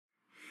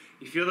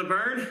You feel the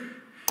burn?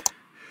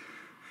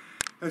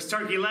 Those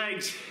turkey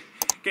legs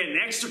getting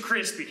extra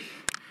crispy.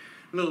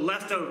 Little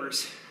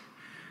leftovers.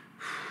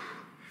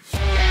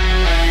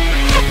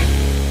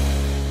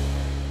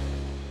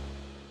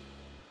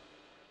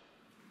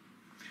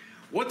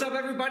 What's up,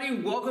 everybody?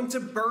 Welcome to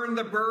Burn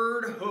the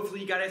Bird. Hopefully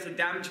you guys had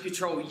damage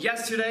control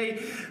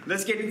yesterday.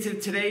 Let's get into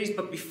today's,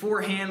 but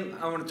beforehand,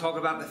 I want to talk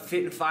about the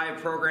Fit in 5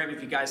 program.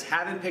 If you guys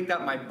haven't picked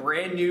up my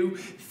brand new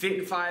Fit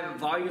in 5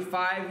 Volume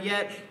 5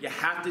 yet, you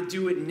have to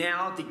do it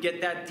now to get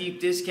that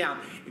deep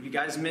discount. If you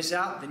guys miss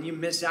out, then you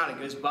miss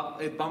out.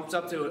 It bumps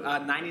up to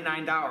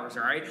 $99,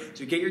 all right?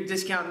 So get your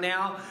discount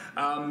now.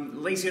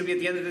 Link's gonna be at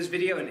the end of this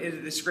video and in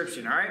the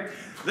description, all right?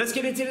 Let's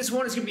get into this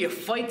one. It's gonna be a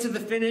fight to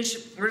the finish.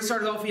 We're gonna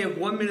start it off. You have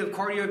 1 minute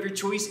of cardio of your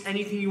choice,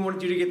 anything you want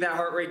to do to get that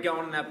heart rate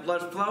going and that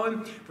blood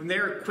flowing. From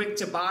there, a quick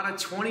Tabata,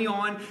 20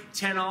 on,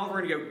 10 off.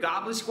 We're going to go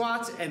goblet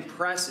squats and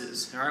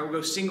presses. All right, we'll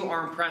go single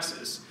arm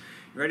presses.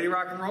 You ready to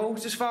rock and roll?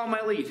 Just follow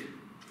my lead.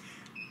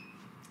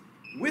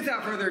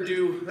 Without further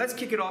ado, let's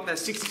kick it off. That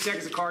 60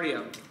 seconds of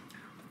cardio.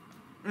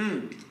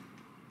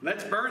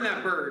 Let's burn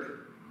that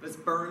bird. Let's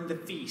burn the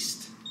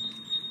feast.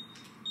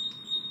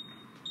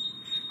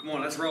 Come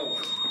on, let's roll.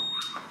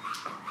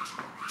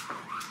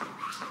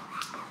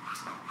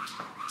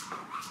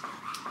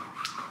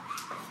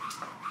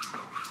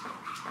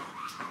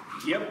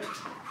 Yep.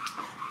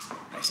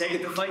 I say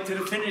get the fight to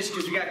the finish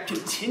because we got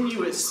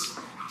continuous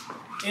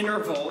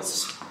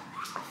intervals.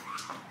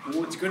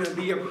 Oh, it's going to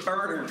be a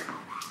burner.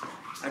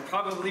 I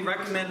probably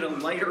recommend a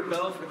lighter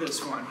bell for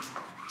this one.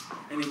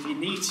 And if you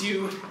need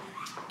to,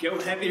 go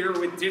heavier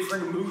with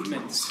different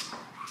movements.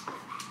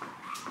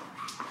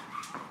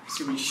 It's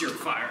going to be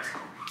surefire.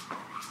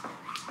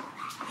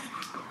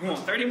 Come on,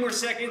 30 more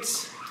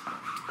seconds.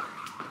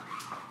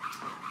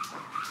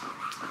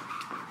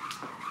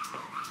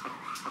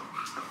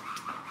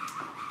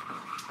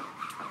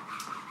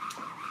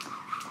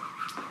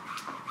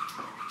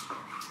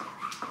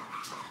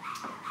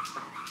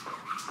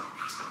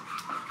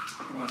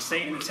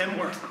 Stay in the 10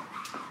 more.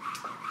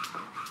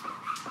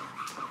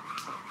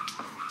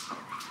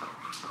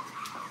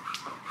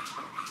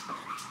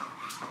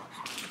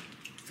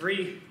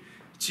 Three,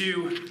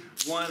 two,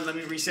 one. Let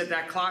me reset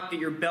that clock. Get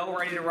your bell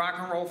ready to rock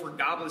and roll for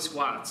goblet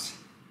squats.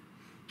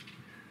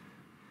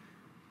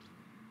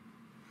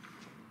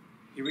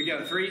 Here we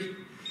go. 3,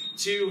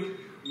 2,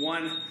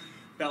 1.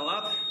 Bell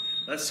up.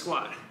 Let's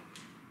squat.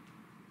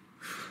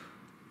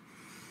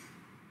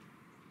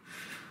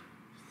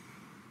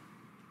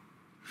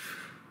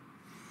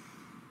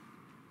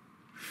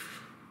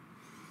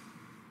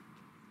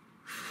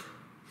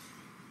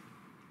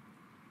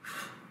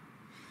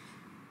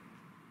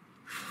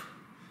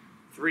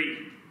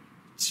 Three,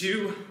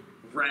 two,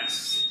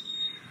 rest.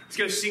 Let's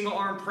go single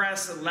arm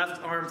press,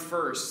 left arm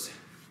first.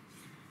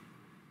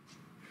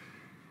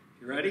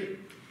 You ready?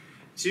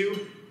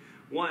 2,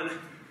 1,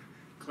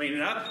 clean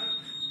it up,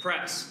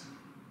 press.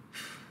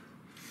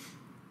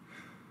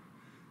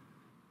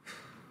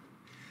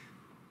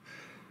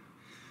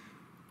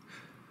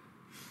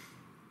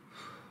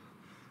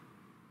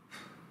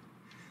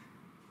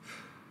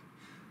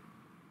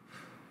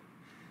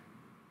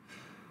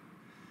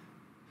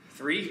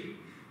 Three,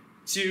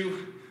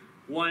 2,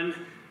 1,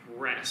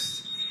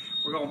 rest.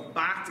 We're going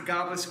back to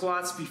goblet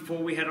squats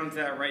before we head onto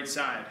that right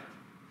side.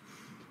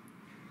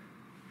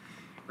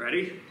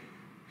 Ready?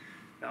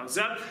 Thumbs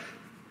up.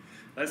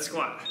 Let's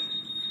squat.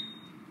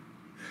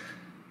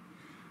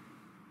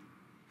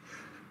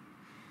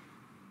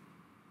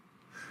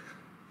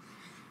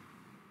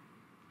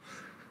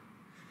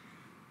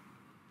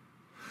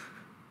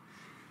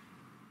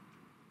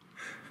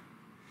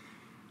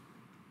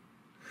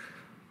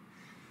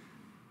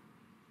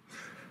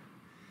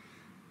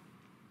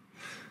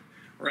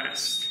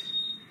 Rest.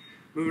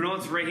 Moving on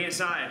to right hand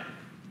side.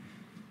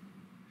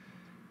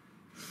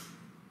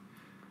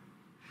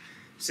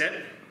 Set.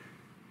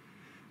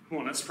 Come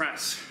on, let's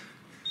press.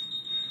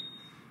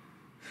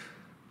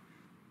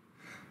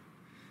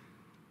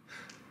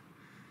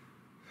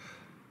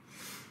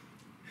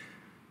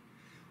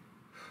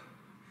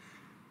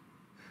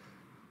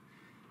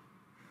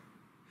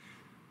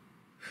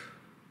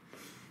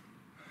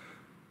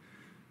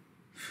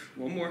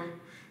 One more.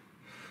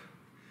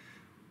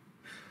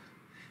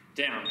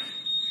 Down.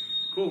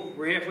 Cool,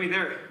 we're halfway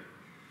there.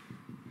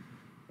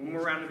 One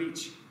more round of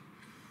each.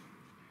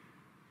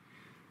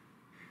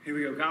 Here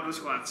we go, goblet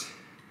squats.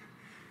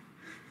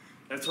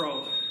 Let's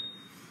roll.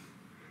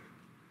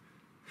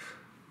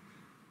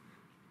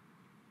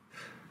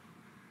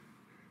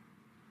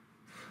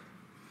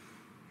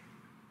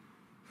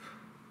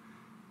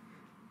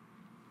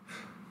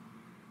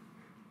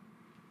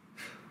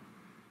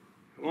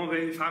 Come on,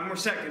 baby, 5 more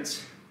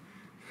seconds.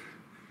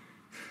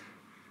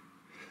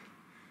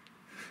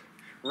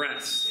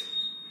 Rest.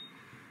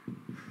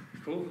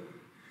 Cool.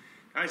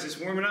 Guys, just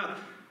warming up.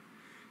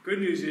 Good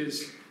news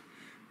is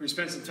we're gonna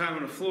spend some time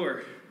on the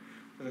floor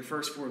for the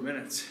first 4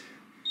 minutes.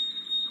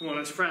 Come on,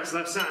 let's press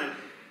left side.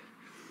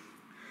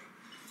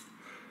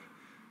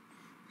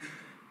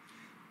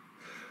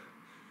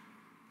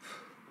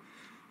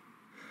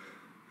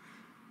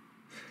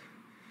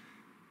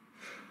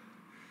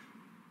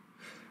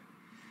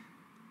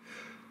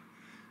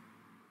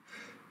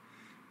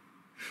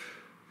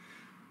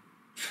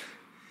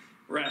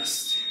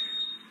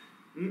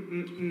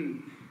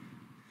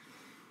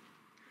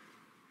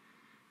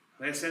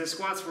 Last set of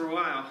squats for a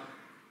while.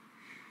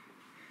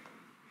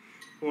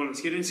 Come on,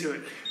 let's get into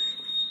it.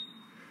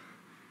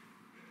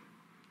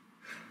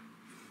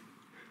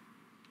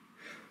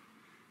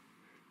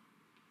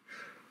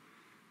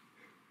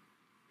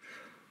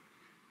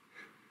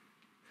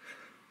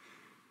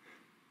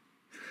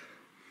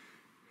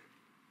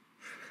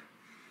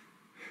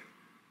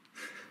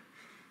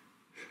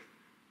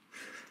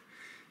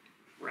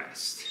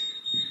 Rest.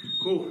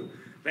 Cool.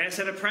 Last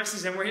set of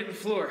presses and we're hitting the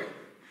floor.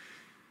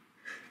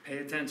 Pay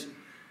attention.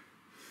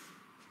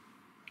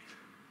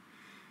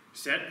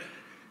 Set.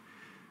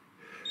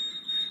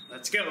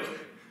 Let's go.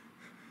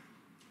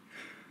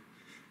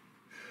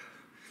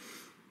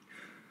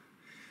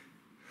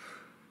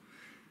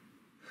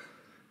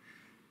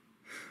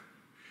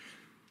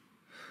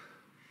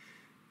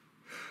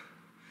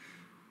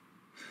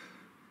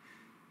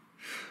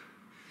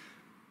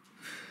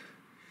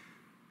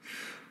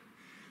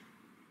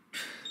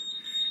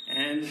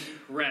 And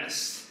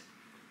rest.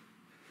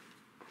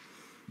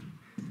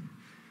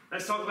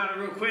 Let's talk about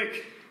it real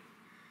quick.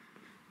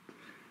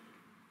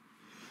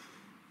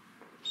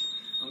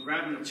 I'm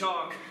grabbing the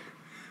chalk.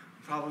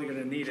 I'm probably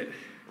gonna need it.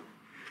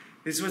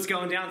 This is what's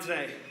going down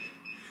today.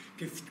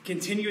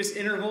 Continuous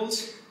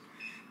intervals.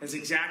 That's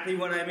exactly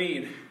what I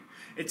mean.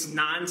 It's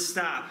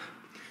non-stop.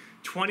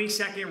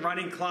 20-second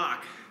running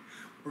clock.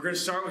 We're gonna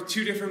start with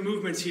 2 different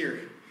movements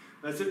here.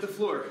 Let's hit the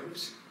floor.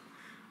 Oops.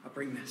 I'll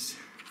bring this.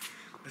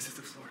 Let's hit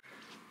the floor.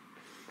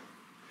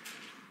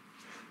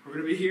 We're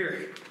gonna be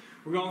here.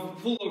 We're going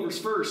for pullovers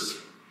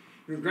first.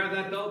 You're gonna grab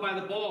that belt by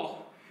the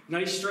ball.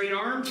 Nice straight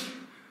arms.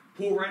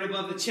 Pull right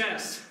above the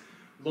chest.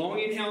 Long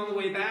inhale on the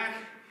way back.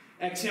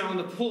 Exhale on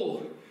the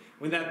pull.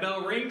 When that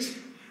bell rings,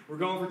 we're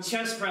going for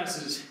chest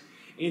presses.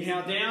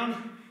 Inhale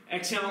down.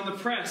 Exhale on the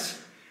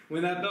press.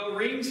 When that bell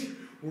rings,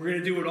 we're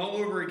gonna do it all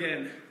over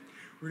again.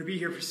 We're gonna be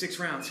here for 6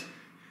 rounds.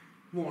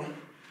 Come on.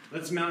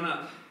 Let's mount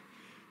up.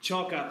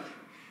 Chalk up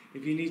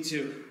if you need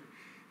to.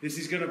 This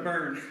is gonna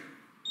burn.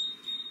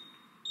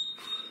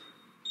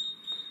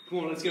 Come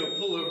on, let's go.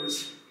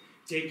 Pullovers.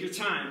 Take your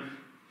time.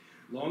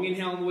 Long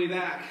inhale on the way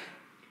back.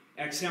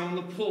 Exhale on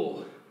the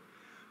pull.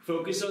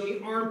 Focus on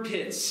the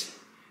armpits,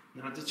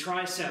 not the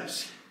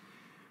triceps.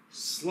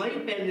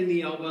 Slight bend in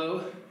the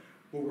elbow,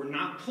 but we're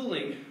not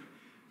pulling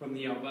from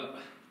the elbow.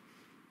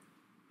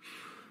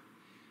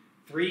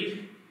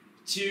 3,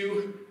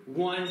 2,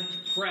 1,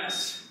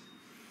 press.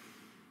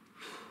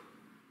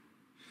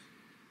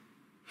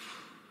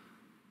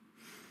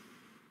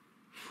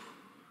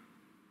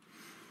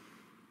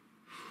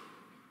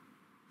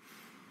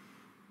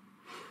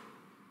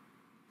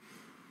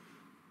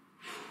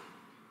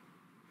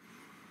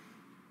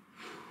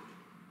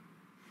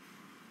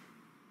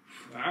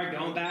 All right,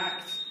 going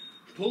back.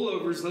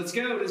 Pullovers, let's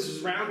go. This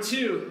is round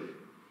 2.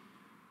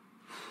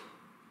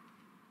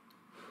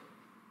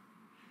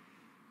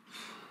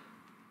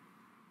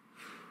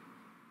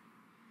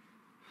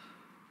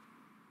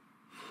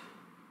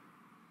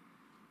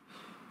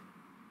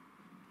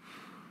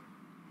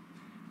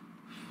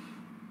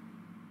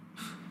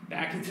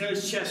 Back into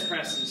those chest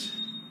presses.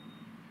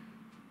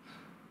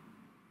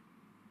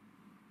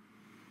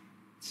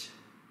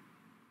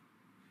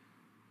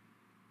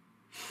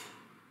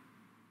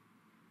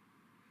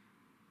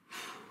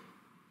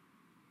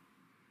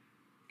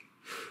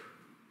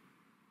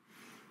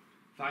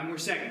 Five more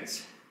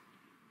seconds.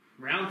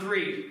 Round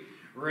 3.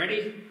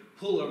 Ready?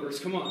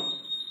 Pullovers, come on.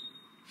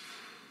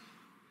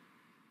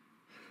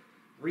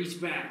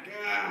 Reach back.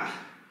 Ah.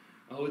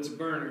 Oh, it's a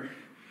burner.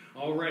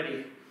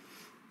 Already.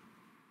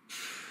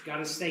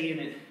 Gotta stay in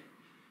it.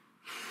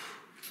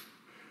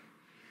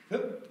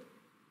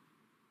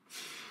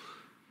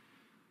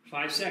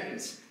 5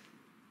 seconds.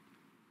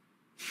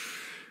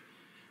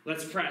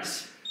 Let's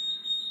press.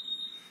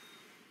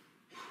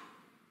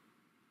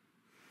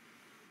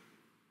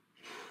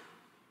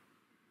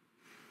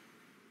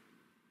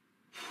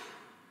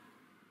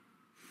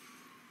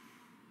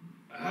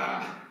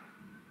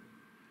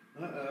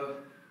 Uh-oh.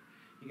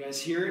 You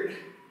guys hear it?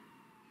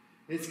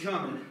 It's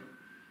coming.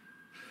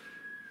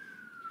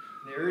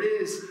 There it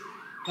is.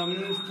 Coming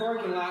in this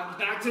parking lot.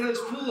 Back to those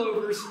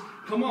pullovers.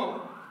 Come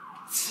on.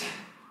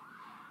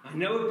 I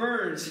know it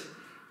burns.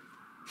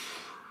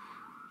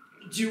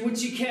 Do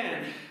what you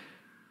can.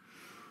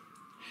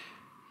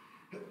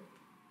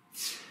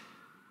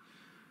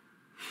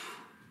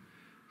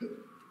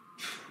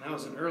 That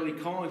was an early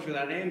calling for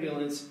that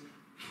ambulance.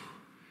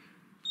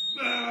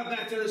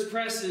 Back to those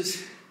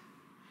presses.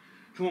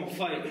 Come on,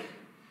 fight.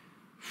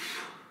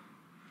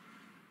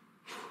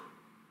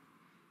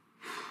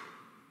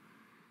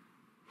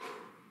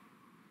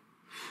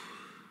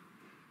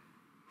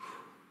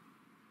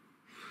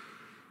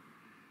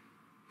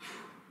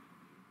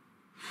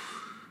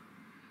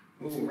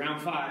 Ooh,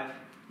 round 5.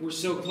 We're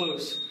so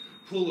close.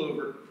 Pull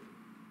over.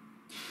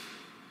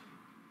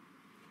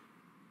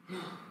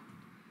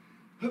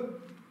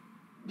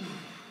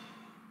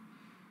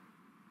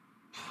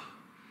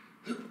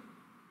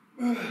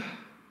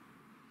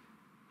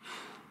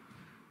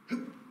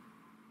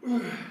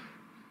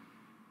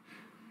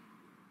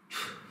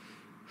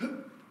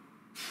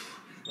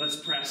 Let's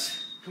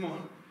press. Come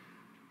on.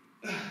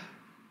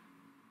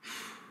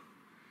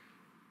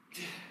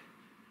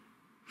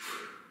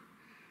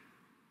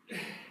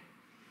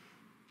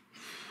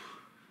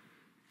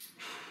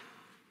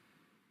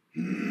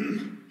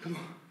 Come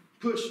on.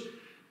 Push.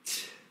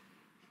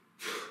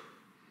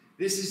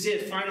 This is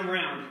it. Final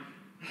round.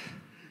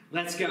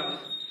 Let's go.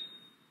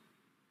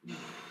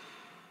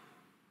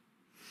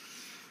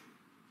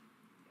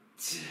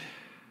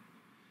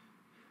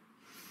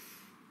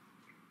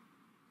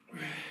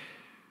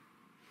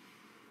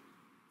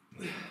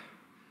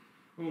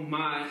 Oh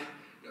my.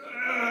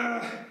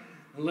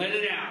 Let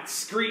it out.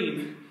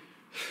 Scream.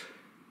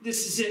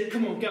 This is it.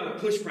 Come on, go.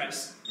 Push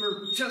press.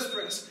 Or chest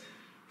press.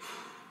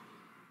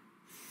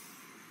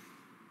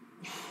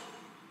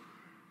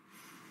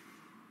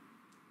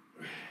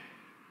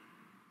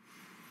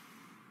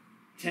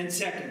 10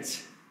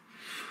 seconds.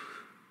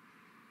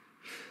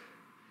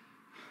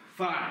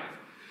 5,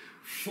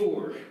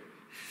 4,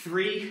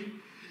 3,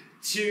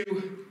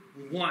 2,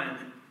 1.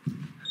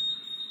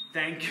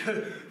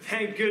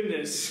 Thank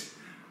goodness.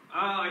 Oh,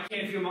 I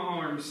can't feel my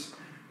arms.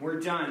 We're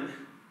done.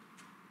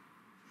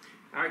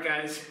 All right,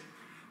 guys.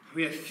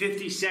 We have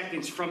 50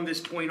 seconds from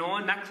this point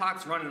on. That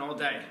clock's running all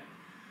day.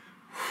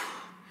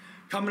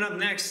 Coming up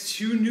next,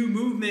 2 new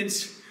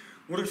movements.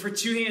 We're looking for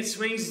 2-hand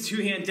swings and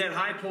 2-hand dead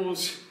high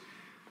pulls.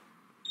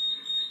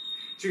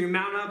 So you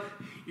mount up.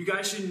 You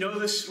guys should know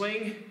this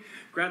swing.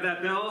 Grab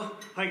that bell,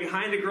 hike it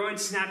high in the groin,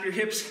 snap your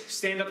hips,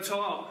 stand up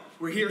tall.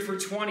 We're here for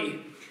 20.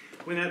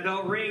 When that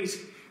bell rings,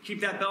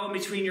 keep that bell in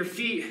between your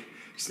feet.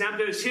 Snap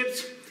those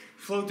hips,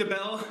 float the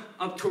bell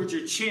up towards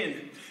your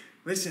chin.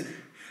 Listen,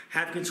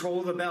 have control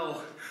of the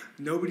bell.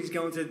 Nobody's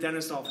going to the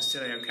dentist office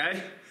today,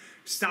 okay?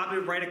 Stop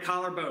it right at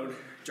collarbone.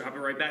 Drop it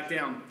right back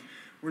down.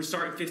 We're gonna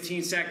start in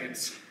 15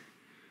 seconds.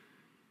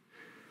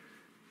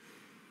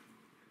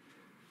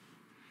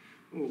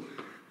 Ooh,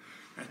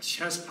 that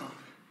chest pump.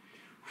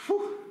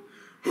 Whew.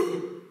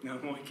 No,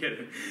 I'm only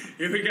kidding.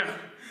 Here we go.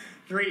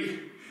 3,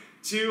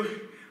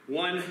 2,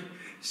 1,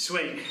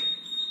 swing.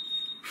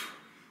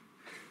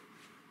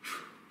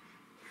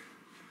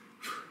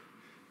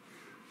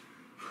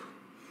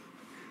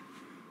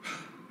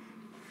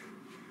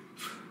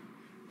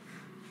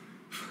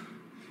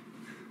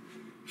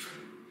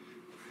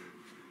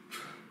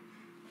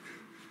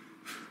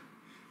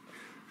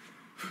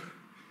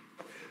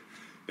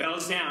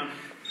 Bells down,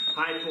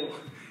 high pull,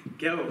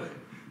 go.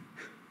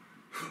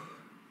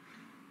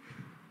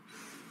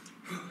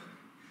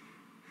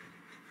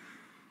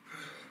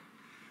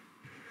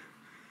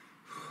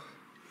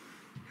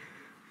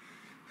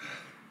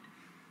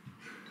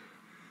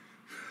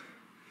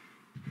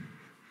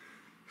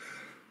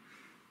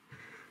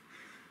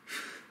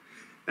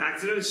 Back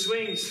to those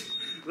swings.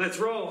 Let's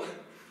roll.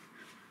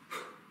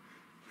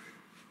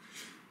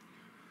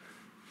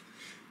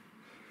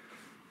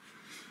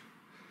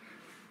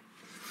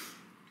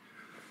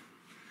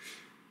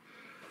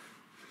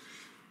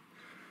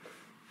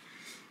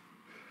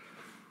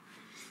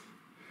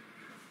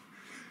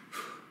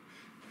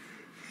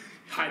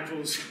 High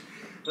pulls.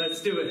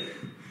 Let's do it.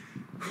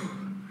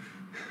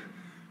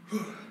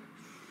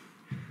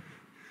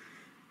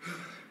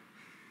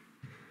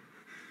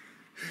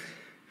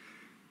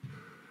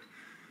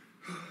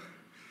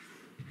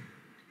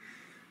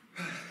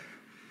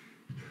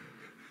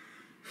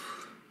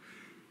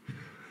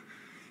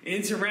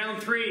 Into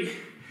round 3.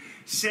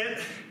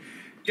 Set,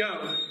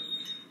 go.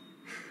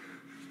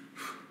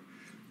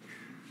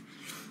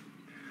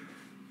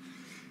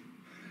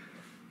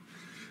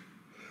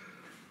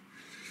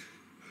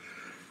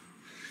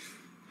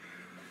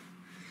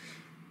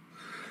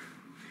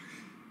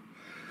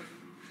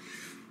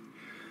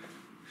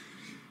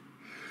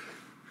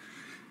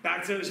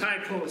 Back to those high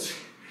pulls.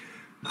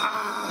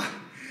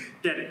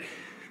 Get it.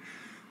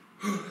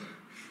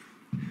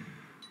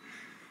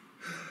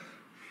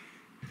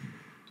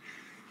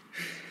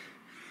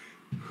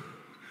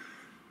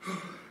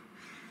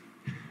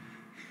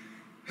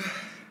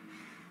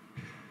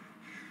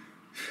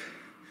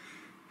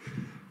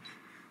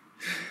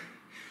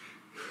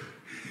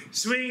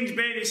 Swings,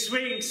 baby,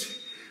 swings.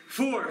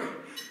 4.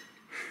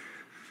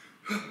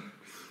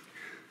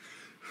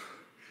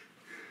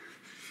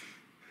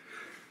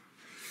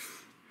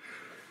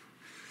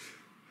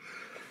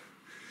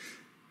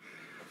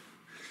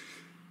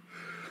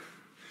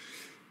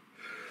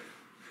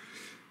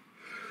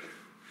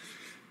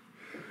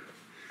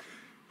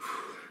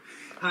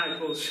 High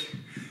pulls.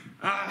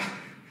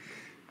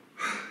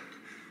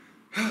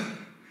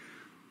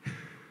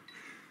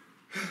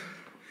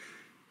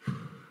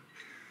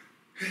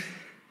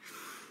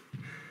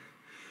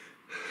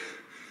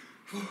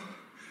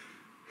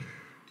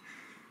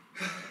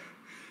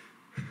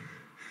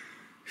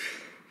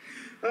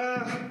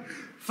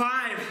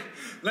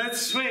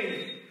 Let's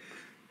swing.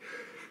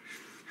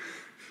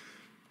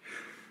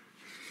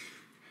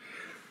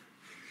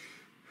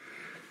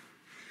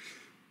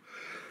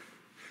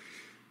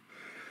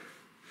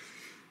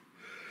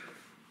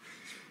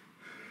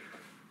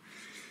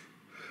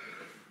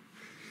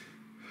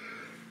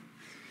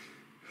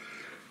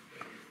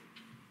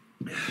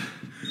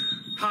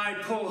 high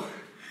pull.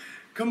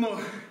 Come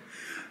on,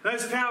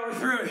 let's power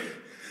through it.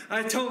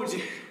 I told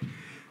you.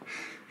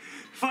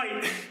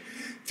 Fight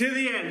to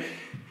the end.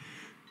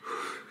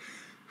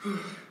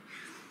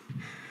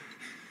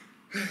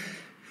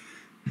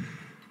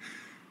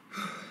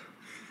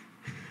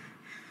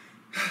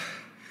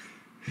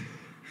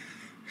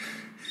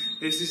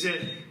 This is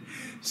it.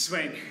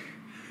 Swing.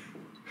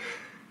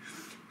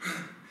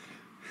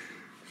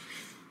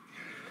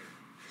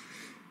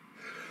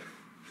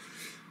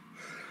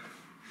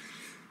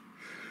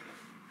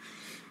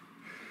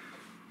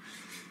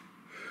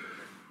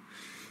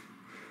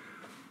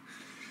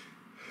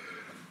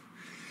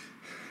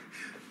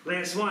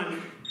 Last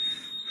one.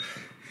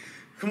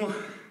 Come on.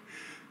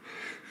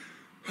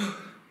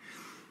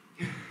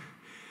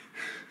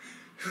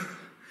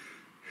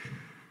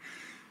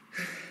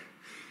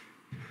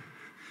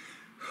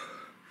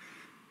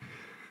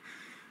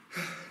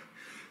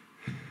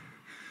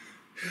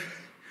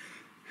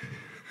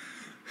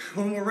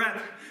 One more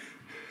rep.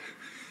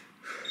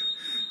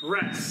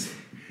 Rest.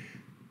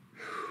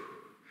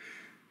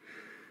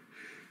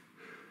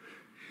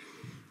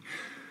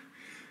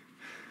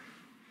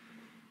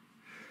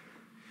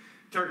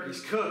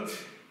 Turkey's cooked.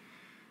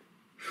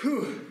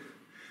 Whew.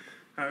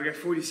 All right, we got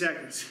 40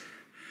 seconds.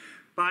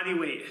 Body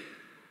weight.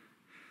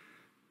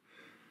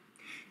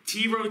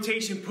 T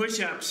rotation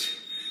push-ups,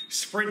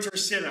 sprinter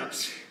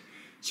sit-ups.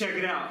 Check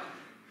it out.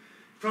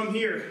 From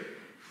here,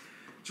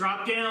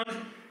 drop down,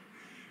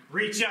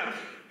 reach up,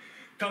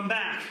 come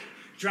back,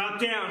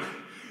 drop down,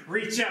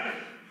 reach up.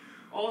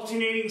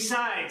 Alternating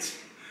sides.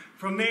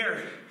 From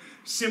there,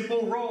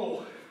 simple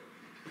roll.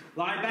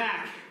 Lie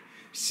back,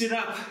 sit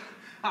up,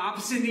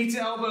 opposite knee to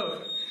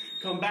elbow.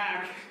 Come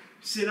back,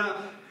 sit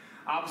up,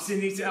 opposite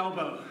knee to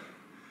elbow.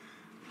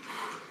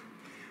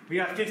 We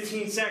got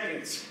 15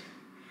 seconds.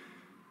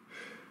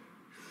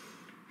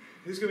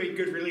 This is gonna be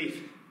good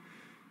relief.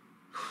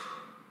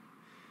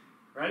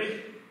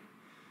 Ready?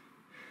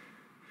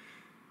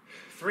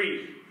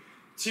 3,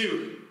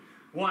 2,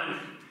 1.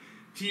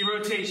 T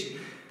rotation.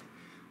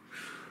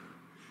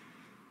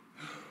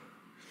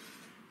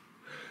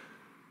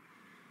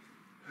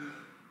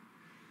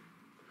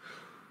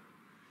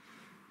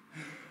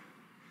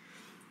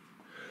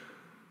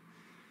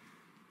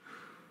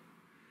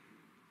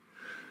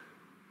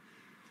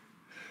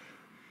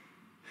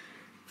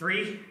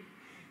 Three,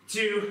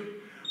 two,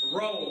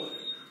 roll.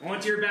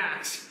 Onto your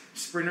backs.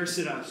 Sprinter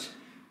sit-ups.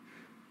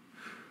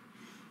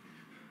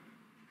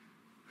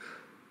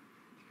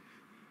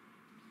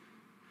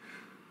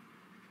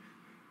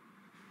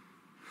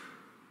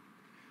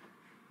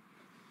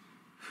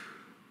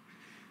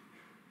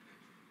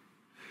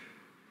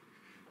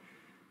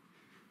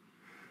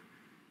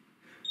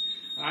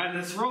 All right,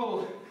 let's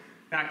roll.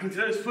 Back into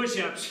those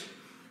push-ups.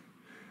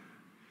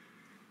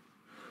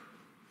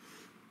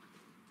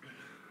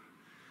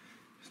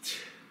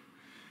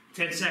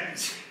 Ten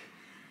seconds.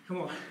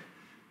 Come on.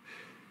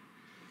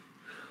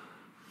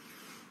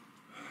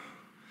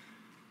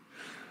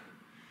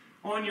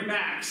 On your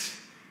backs.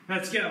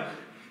 Let's go.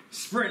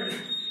 Sprint.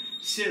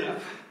 Sit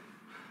up.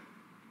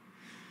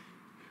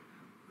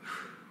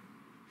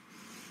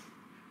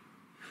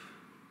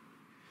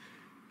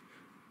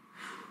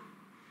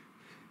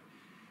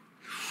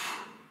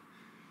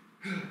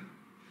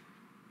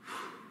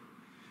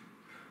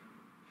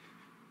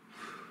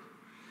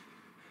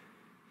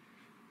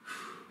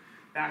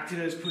 Back to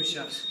those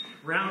push-ups.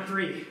 Round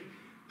 3.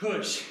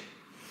 Push.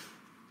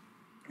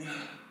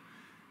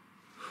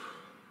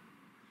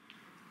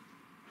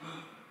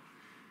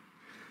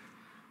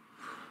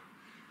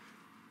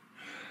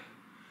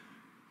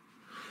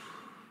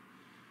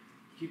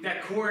 Keep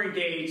that core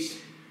engaged.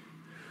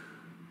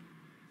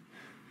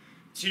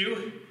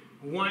 2,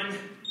 1.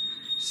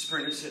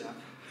 Sprinter sit-up.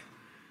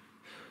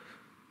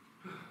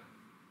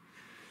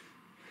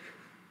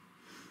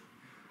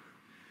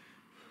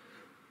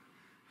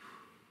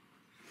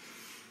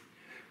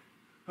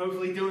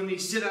 Hopefully doing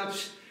these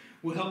sit-ups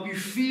will help you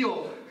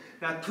feel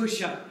that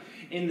push-up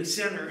in the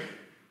center.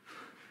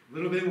 A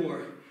little bit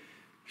more.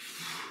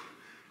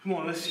 Come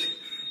on, let's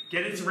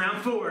get it to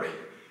round 4.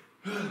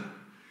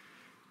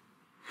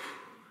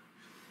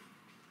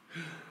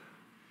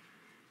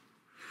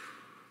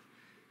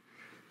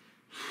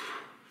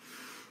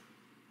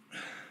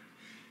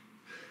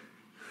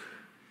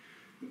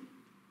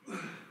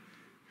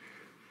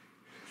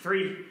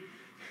 Three,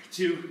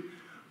 2,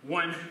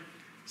 1,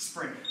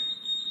 sprint.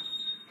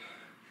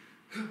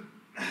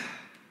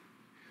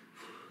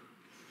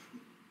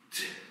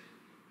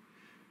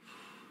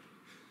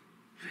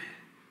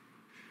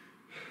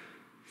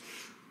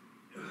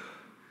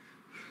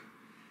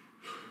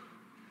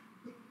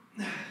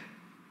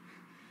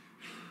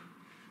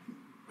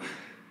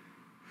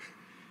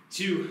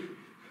 Two,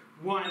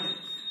 1.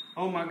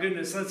 Oh my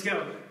goodness, let's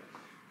go.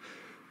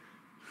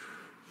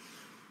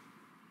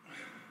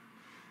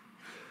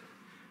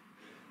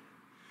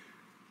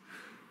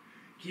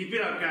 Keep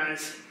it up,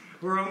 guys.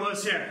 We're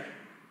almost there.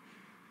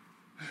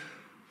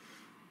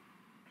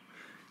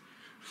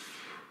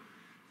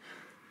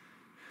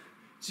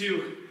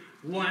 Two,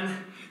 1,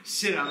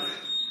 sit up.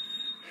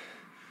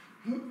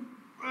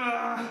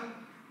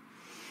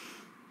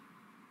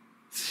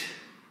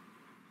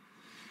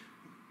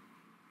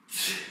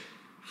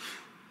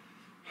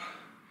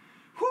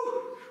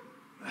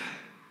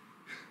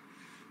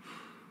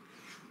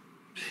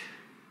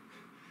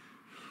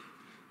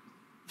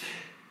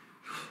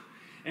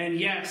 And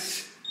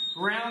yes,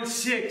 round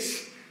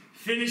 6,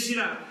 finish it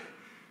up.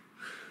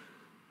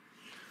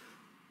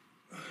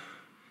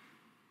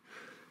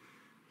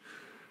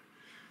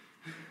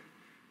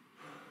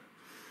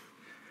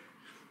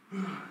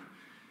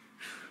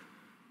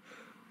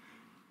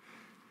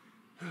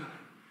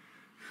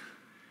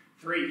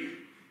 Three,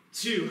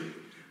 2,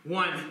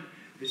 1.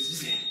 This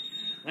is it.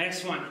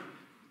 Last one.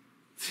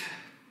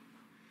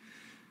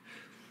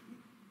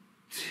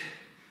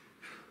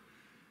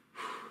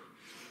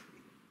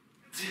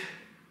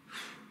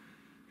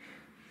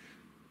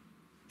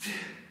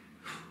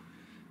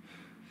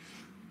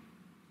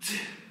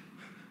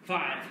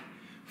 Five,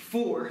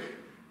 4,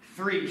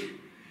 3,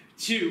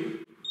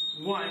 2,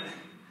 1.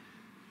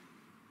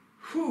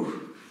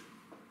 Whew.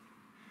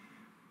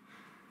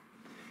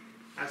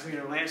 That's going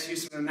to last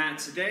use of the mat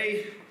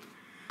today.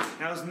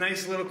 That was a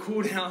nice little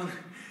cool down,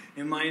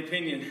 in my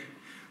opinion.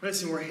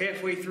 Listen, we're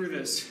halfway through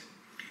this.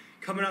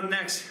 Coming up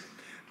next,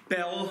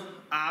 bell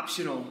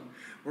optional.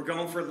 We're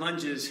going for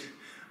lunges.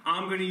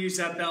 I'm going to use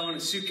that bell in a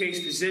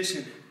suitcase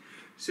position.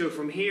 So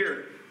from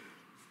here,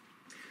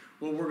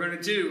 what we're going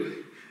to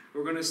do,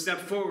 we're going to step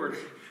forward,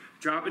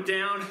 drop it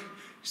down,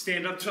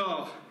 stand up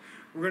tall.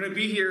 We're going to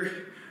be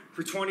here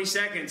for 20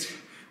 seconds.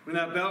 When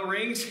that bell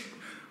rings,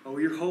 oh,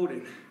 you're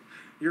holding,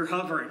 you're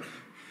hovering.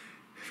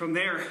 From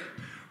there,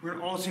 we're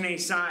going to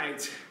alternate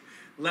sides,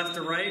 left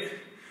to right,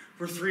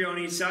 for 3 on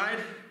each side.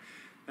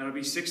 That'll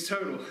be 6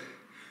 total.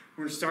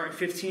 We're going to start in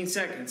 15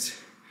 seconds.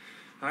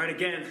 All right,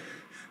 again,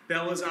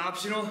 bell is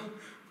optional,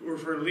 or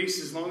for at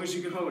least as long as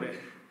you can hold it.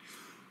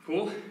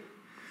 Cool?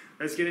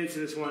 Let's get into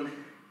this one.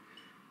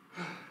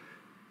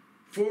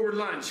 Forward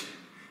lunge,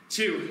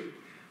 2,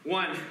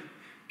 1,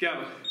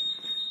 go.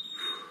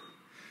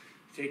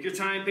 Take your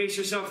time, pace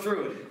yourself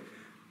through it.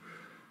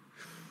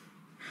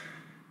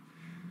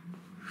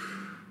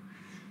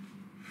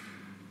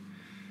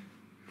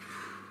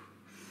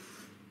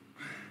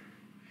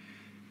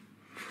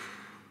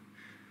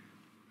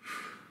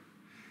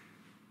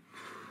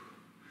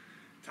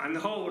 Time to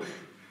hold.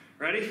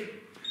 Ready?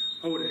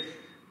 Hold it.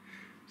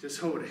 Just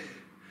hold it.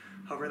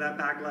 Hover that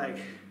back leg.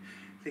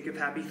 Think of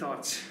happy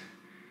thoughts.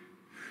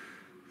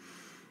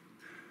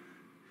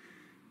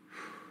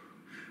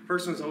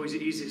 First one's always the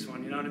easiest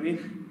one, you know what I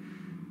mean?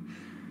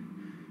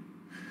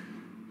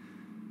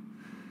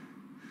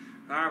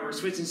 All right, we're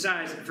switching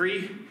sides.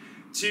 3,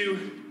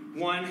 2,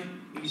 1.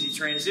 Easy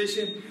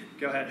transition.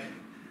 Go ahead.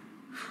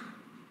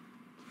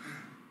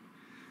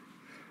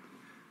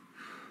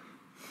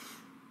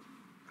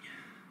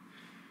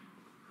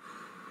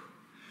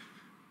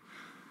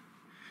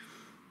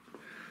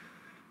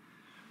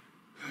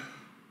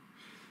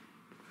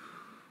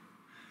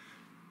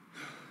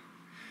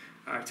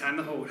 All right, time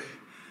to hold.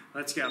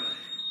 Let's go.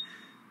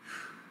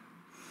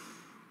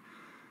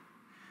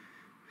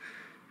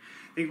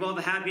 Think of all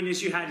the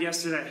happiness you had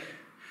yesterday.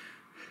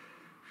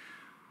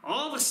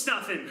 All the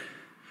stuffing.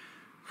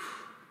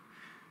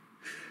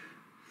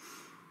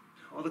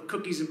 All the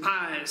cookies and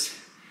pies.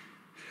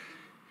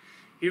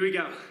 Here we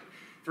go.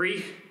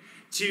 3,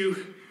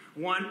 2,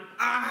 1.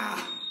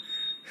 Ah!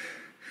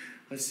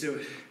 Let's do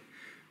it.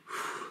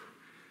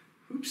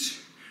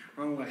 Oops,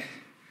 wrong way.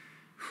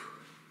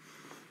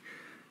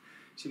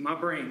 See, my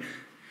brain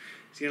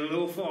is getting a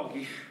little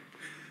foggy.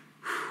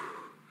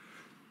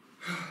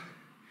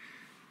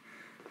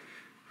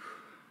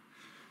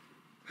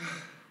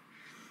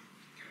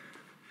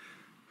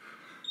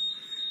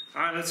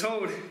 All right, let's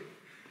hold.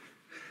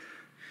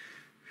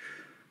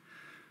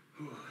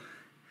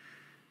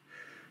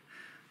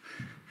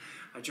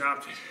 I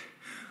dropped it.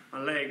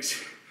 My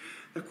legs,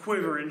 they're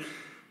quivering.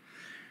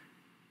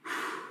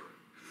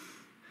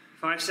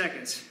 5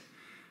 seconds.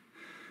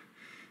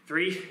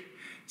 3,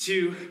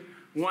 2,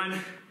 1.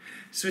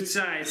 Switch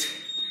sides.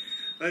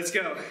 Let's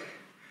go.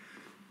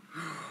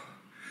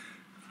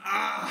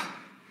 Ah,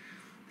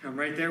 I'm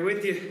right there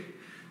with you.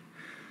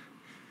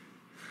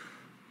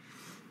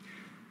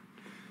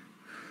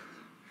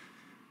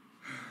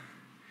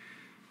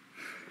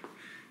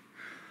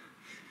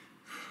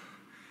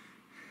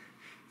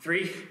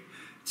 Three,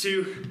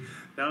 2,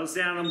 bells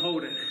down, I'm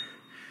holding.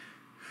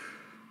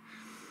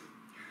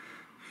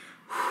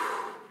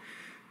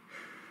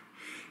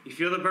 You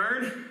feel the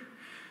burn?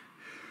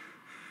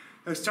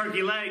 Those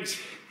turkey legs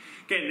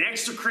getting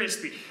extra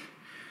crispy.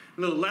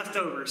 A little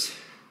leftovers.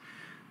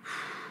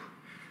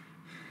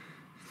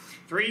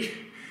 3,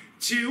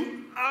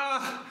 2,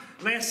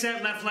 last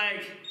set, left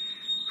leg.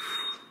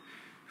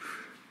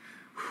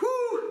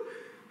 Whew.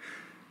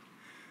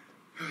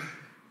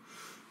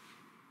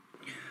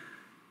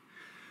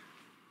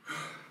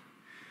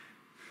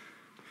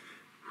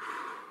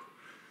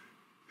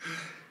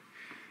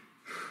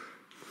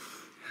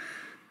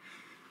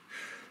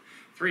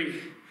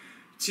 3,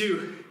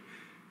 2,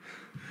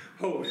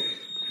 hold.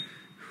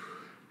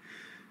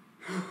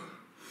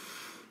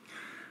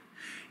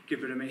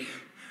 Give it to me.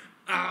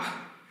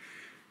 Ah.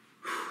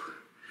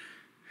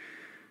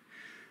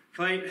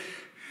 Fight,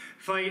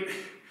 fight.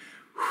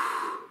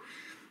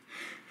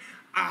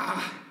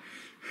 Ah.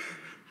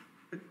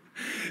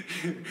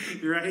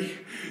 You ready?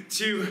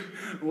 2,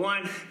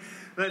 1,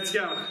 let's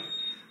go.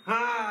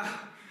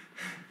 Ah.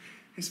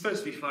 It's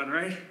supposed to be fun,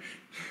 right?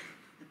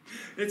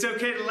 It's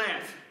okay to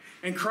laugh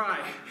and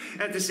cry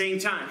at the same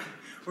time.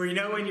 Or you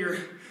know when you're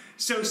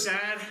so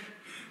sad,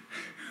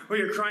 or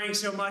you're crying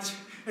so much,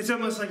 it's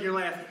almost like you're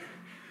laughing.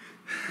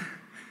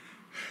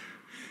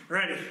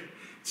 Ready?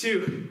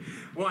 2,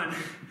 1,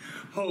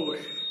 hold.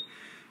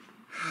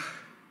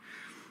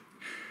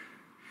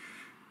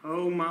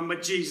 Oh,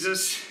 Mama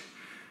Jesus.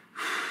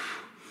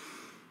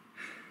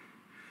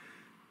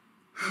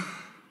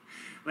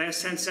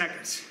 Last 10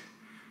 seconds.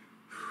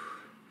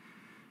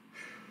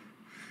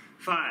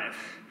 5,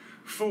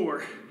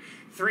 4,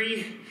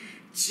 3,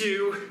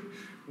 2,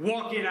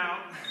 walk it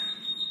out.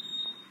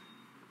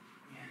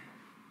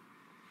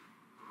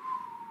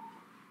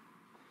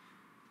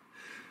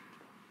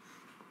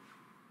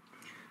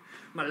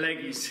 My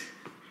leggies,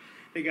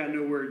 they got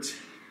no words.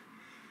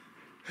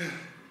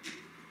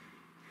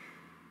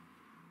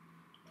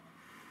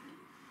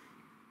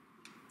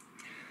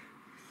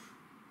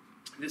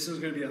 This one's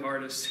gonna be the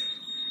hardest.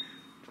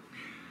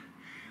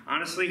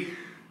 Honestly,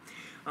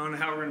 I don't know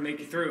how we're gonna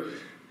make it through.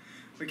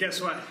 But guess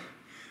what?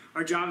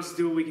 Our job is to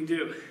do what we can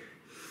do.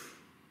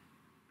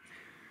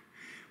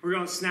 We're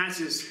going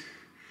snatches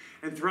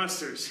and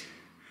thrusters,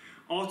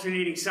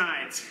 alternating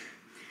sides.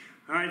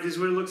 All right, this is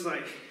what it looks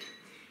like.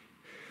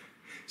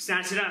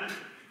 Snatch it up.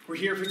 We're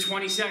here for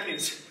 20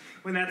 seconds.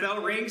 When that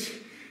bell rings,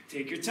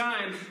 take your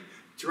time,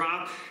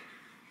 drop,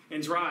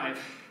 and drive.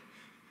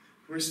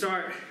 We're gonna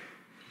start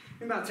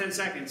in about 10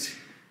 seconds.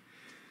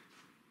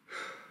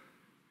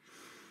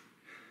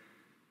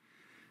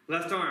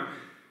 Left arm.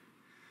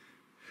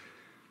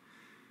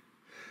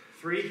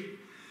 3,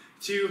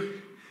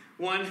 2,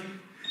 1,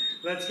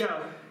 let's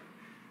go.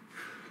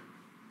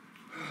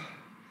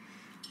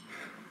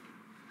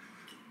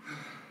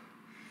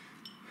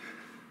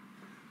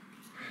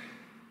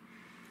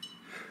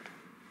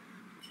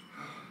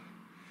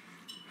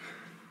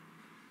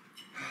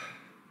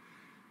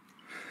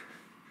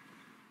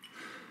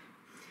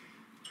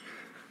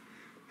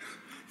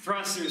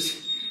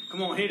 Thrusters,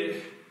 come on, hit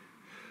it.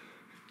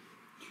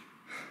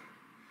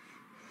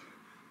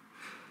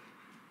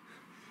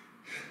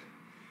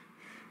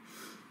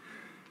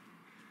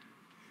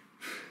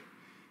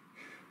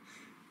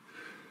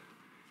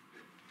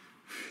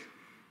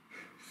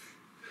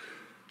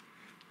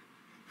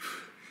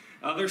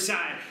 Other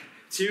side,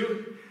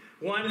 2,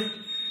 1,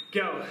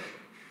 go.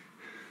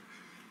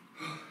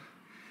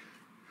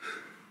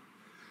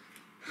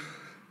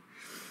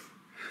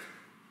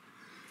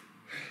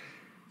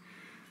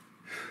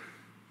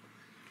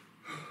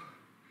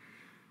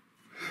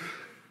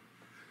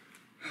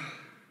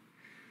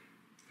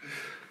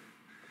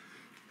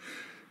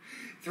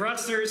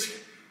 Thrusters.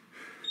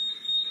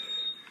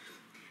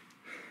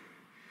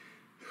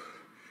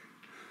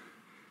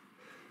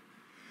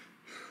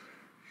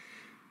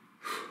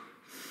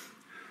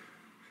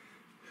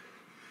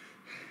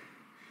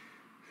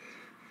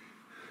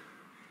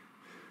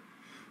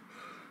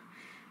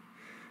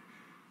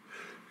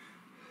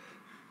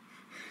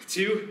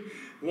 Two,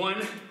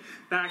 one,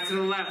 back to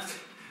the left.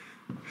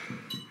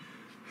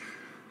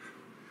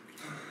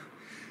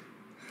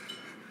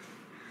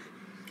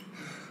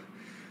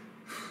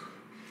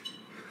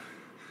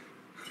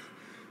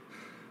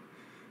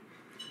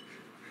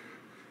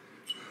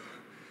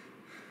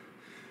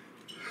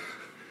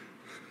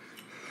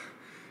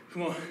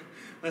 Come on,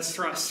 let's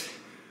thrust.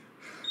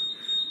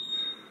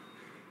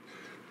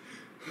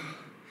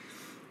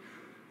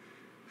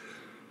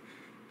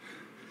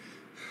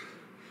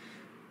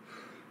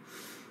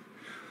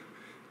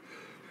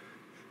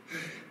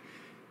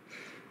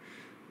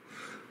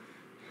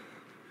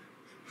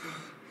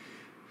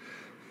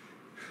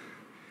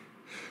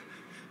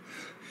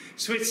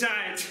 Switch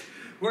sides.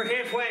 We're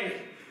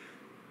halfway.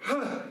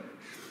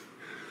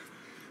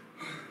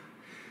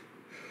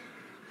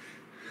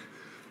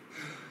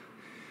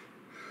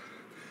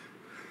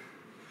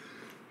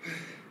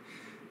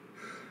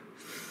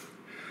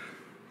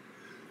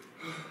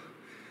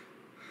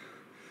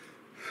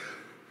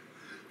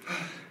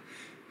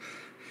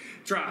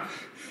 Drop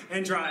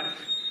and drive.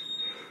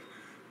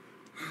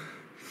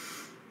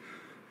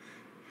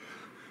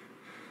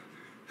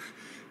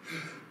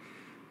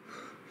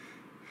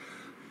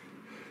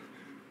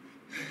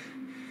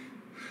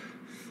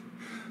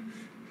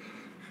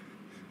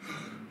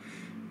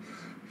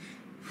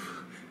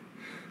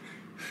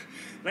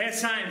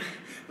 Last time,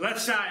 left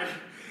side.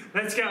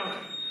 Let's go.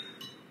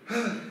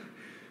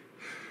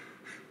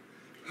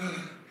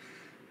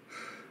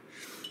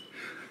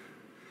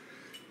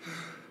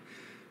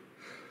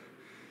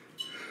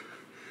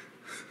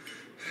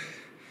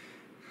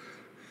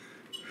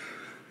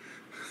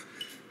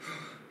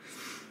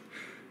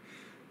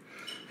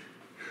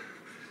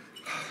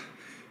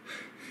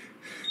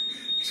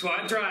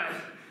 Squat drive.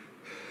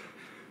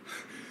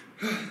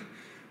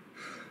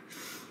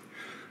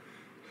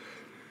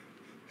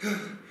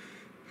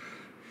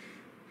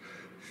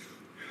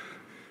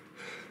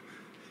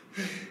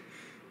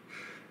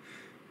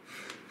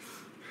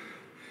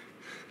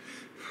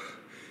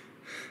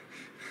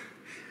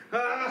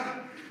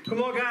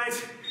 Come on,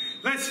 guys.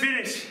 Let's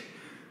finish.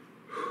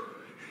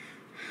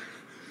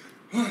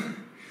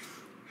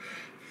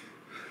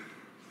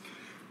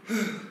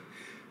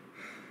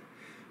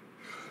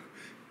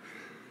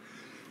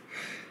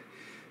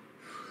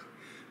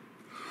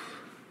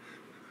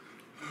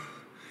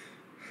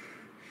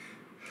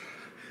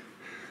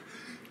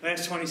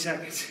 Last 20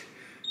 seconds.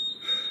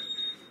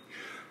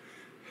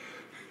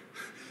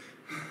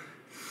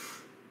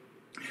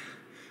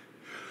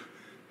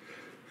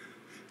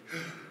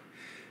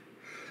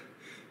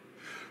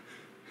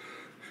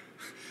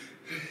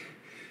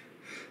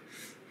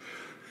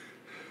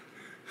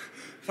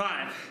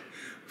 Five,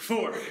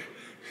 four,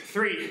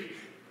 three,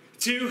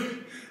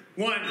 two,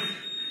 one.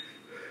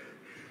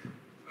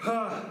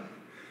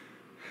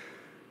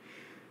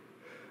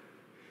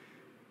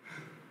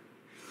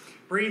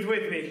 Breathe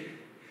with me.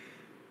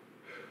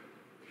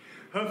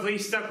 Hopefully you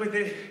stuck with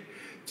it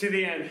to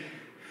the end.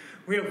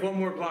 We have one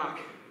more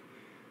block.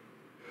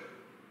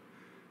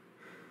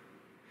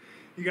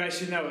 You guys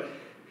should know it.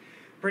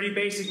 Pretty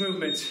basic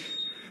movements.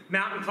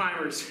 Mountain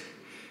climbers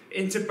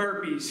into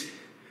burpees.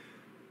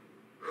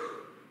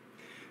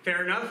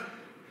 Fair enough?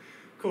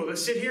 Cool,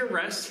 let's sit here and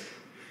rest,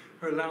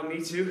 or allow me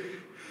to.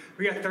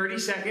 We got 30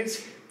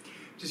 seconds.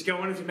 Just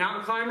going into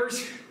mountain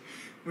climbers.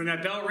 When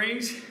that bell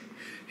rings,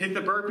 hit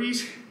the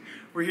burpees.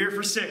 We're here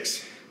for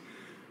 6.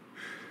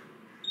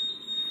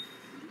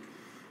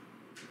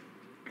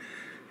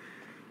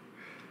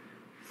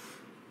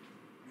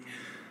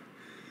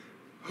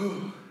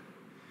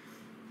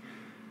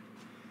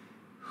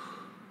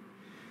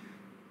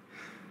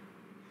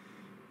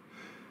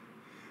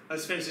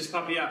 Let's finish this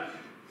puppy up.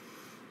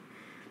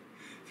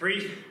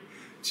 3,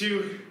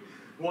 2,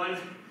 1,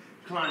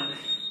 climb.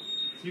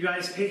 You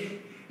guys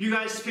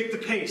pick the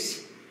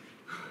pace.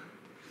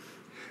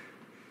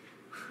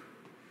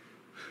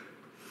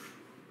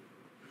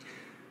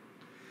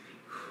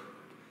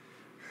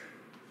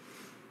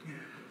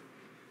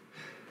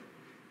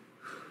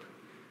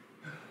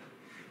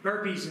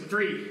 Burpees in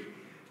 3,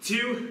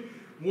 2,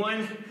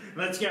 1,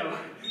 let's go.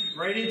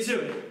 Right into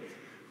it.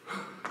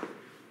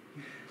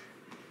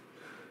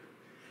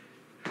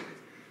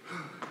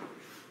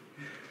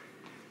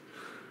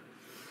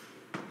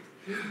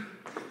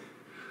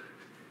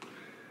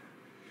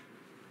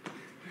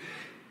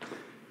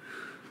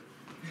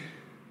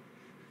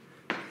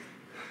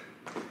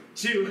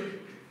 Two,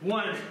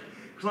 one,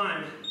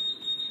 climb.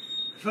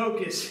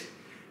 Focus.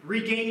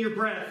 Regain your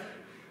breath.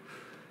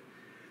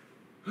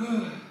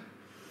 Come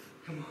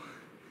on.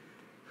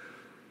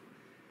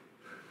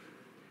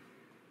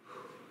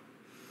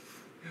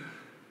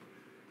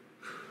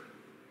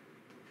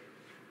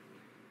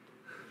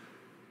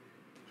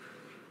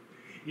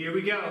 Here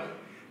we go.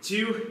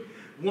 2,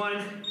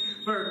 1,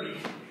 burpee.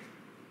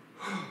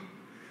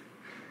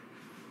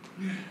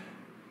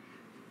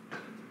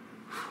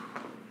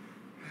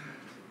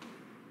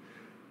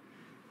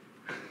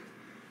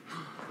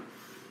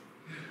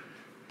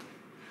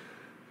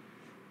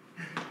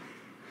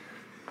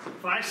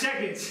 5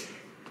 seconds.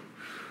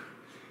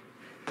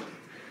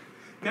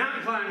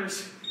 Mountain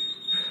climbers.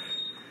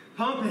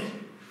 Pump it.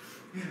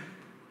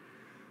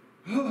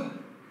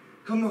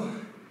 Come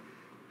on.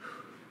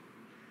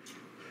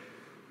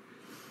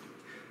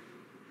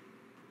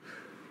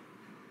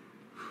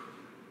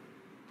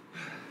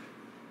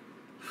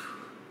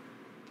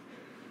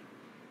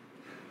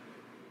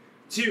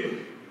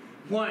 Two,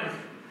 one,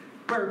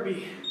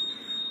 burpee.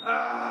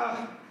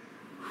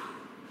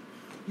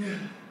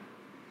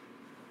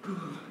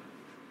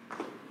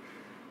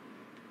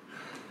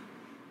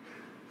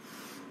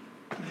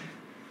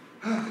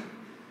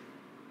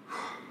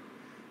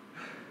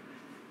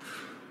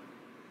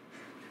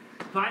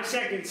 5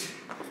 seconds.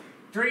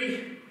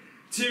 3,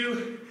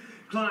 2,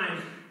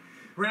 climb.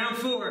 Round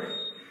 4.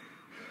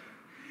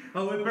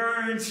 Oh, it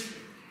burns.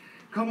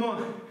 Come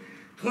on.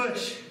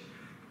 Push.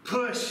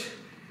 Push.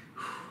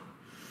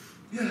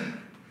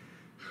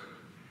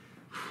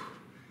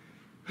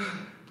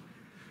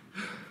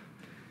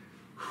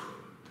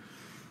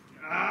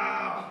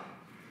 Ah.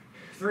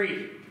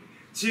 3,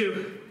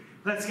 2,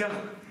 let's go.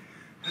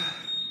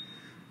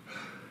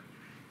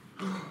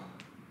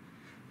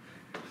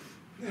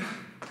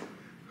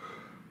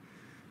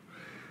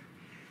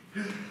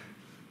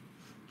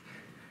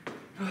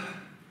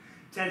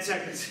 10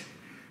 seconds.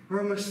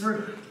 We're almost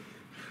through.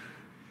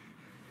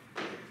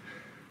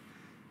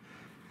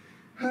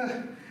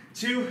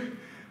 2,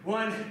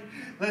 1,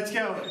 let's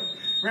go.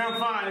 Round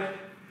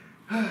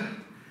 5.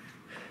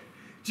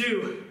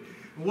 Do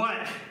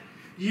what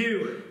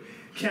you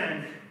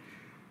can.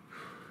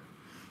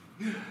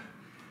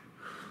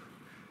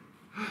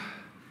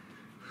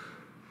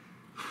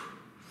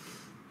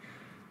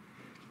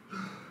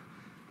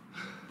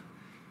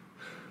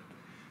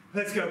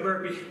 Let's go,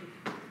 burpee.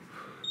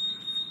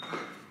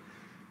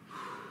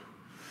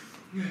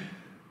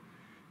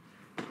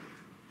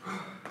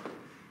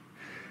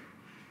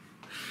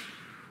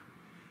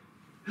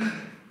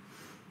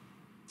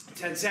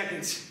 Ten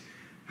seconds.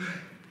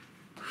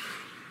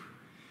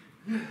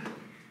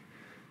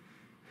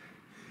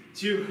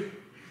 2,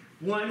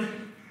 1,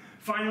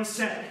 Final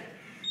set.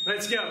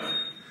 Let's go.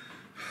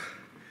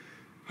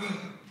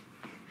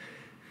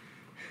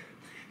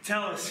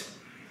 Tell us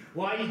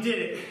why you did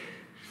it.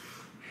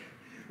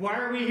 Why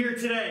are we here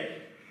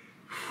today?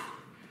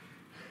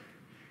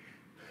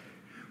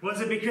 Was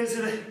it because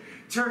of the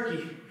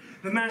turkey,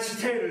 the mashed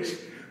potatoes?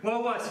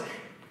 What was it?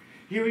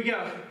 Here we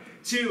go.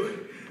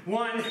 2,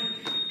 1,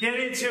 get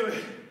into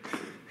it.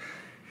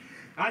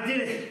 I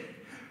did it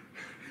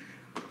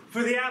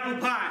for the apple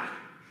pie.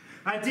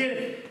 I did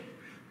it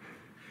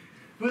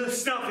for the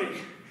stuffing.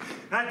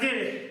 I did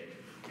it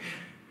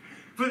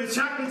for the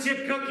chocolate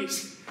chip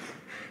cookies.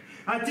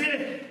 I did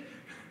it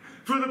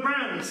for the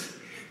brownies.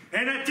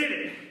 And I did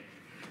it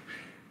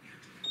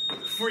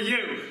for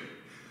you.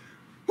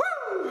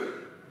 Woo!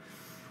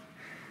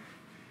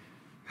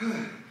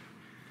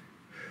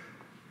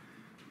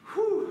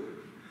 Whew.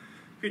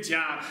 Good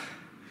job.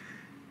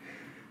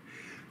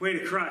 Way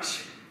to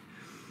crush.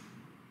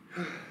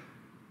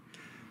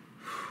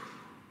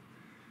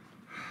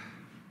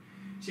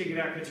 Shake it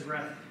out, catch your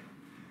breath.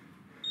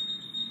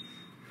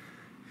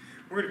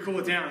 We're gonna cool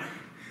it down.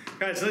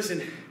 Guys,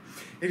 listen,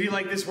 if you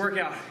like this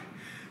workout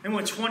and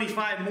want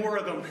 25 more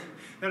of them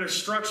that are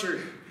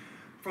structured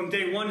from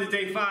day 1 to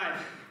day 5,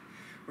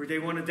 or day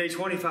 1 to day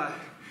 25,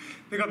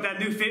 pick up that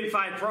new Fit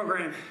 5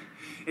 program.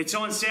 It's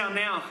on sale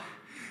now.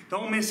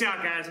 Don't miss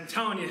out, guys, I'm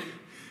telling you.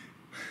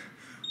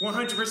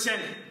 100%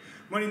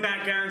 money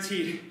back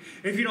guaranteed.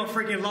 If you don't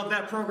freaking love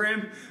that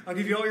program, I'll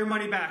give you all your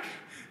money back.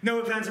 No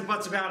ifs, ands, or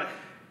buts about it.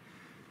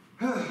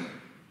 Come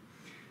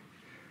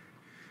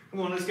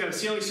on, let's go.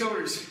 Seal your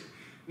shoulders,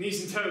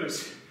 knees and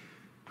toes.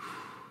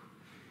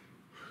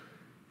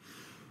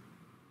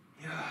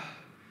 Yeah.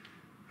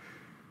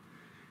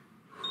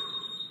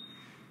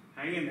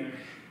 Hang in there.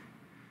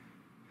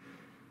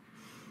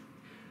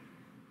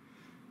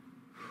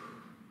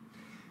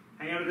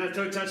 Hang out in that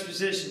toe touch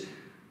position.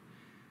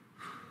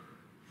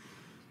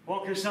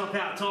 Walk yourself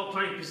out, tall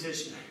plank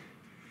position.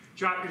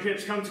 Drop your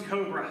hips, come to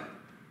cobra.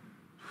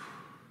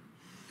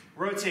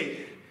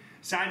 Rotate,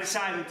 side to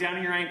side, look down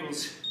at your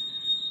ankles.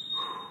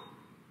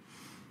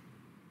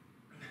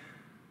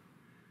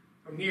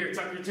 From here,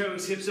 tuck your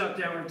toes, hips up,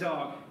 downward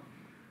dog.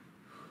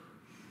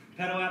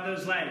 Pedal out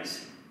those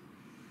legs.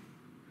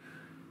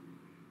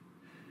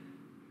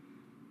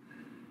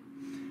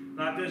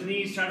 Lock those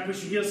knees, try to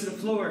push your heels to the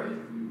floor.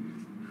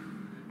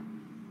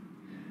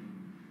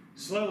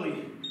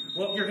 Slowly,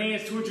 walk your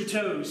hands towards your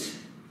toes.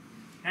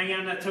 Hang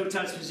out in that toe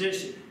touch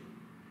position.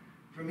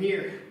 From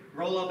here,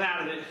 roll up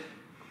out of it.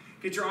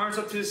 Get your arms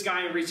up to the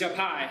sky and reach up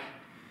high.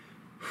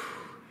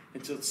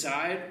 Until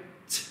side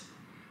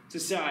to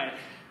side.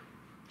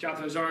 Drop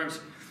those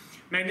arms.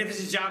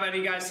 Magnificent job out of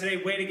you guys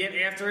today. Way to get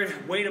after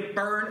it. Way to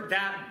burn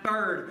that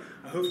bird.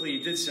 Hopefully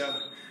you did so.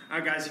 All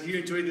right, guys, if you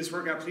enjoyed this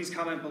workout, please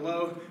comment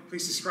below.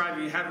 Please subscribe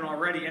if you haven't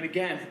already. And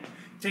again,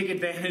 take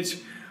advantage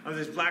of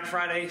this Black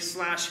Friday /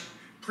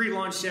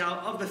 pre-launch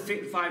sale of the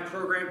Fit 5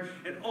 program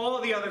and all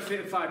of the other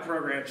Fit 5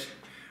 programs.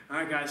 All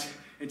right, guys,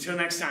 until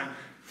next time,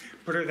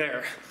 put her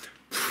there.